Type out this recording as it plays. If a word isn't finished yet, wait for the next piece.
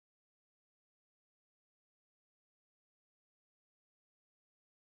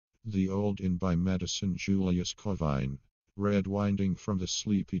The Old Inn by Madison Julius Cawein. Red winding from the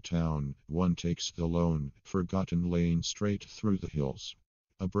sleepy town, one takes the lone, forgotten lane straight through the hills.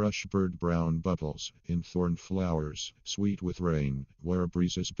 A brush bird brown bubbles in thorn flowers, sweet with rain, where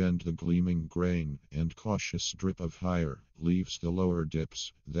breezes bend the gleaming grain, and cautious drip of higher leaves the lower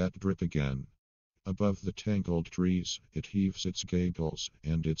dips that drip again. Above the tangled trees, it heaves its gables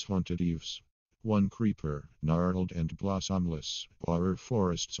and its haunted eaves. One creeper, gnarled and blossomless,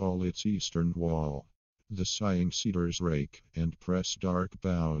 forests all its eastern wall. The sighing cedars rake and press dark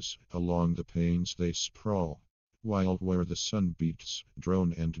boughs, along the panes they sprawl. While where the sun beats,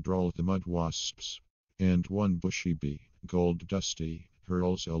 drone and drawl the mud wasps. And one bushy bee, gold dusty,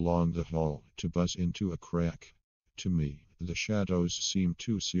 hurls along the hall to buzz into a crack. To me, the shadows seem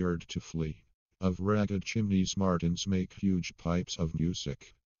too seared to flee. Of ragged chimneys martins make huge pipes of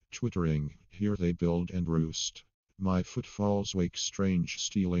music. Twittering, here they build and roost. My footfalls wake strange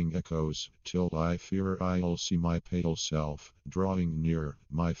stealing echoes, till I fear I'll see my pale self, drawing near,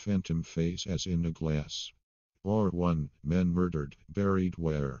 my phantom face as in a glass. Or one, men murdered, buried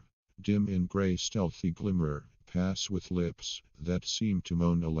where? Dim in grey stealthy glimmer, pass with lips that seem to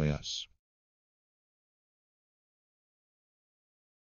moan alas.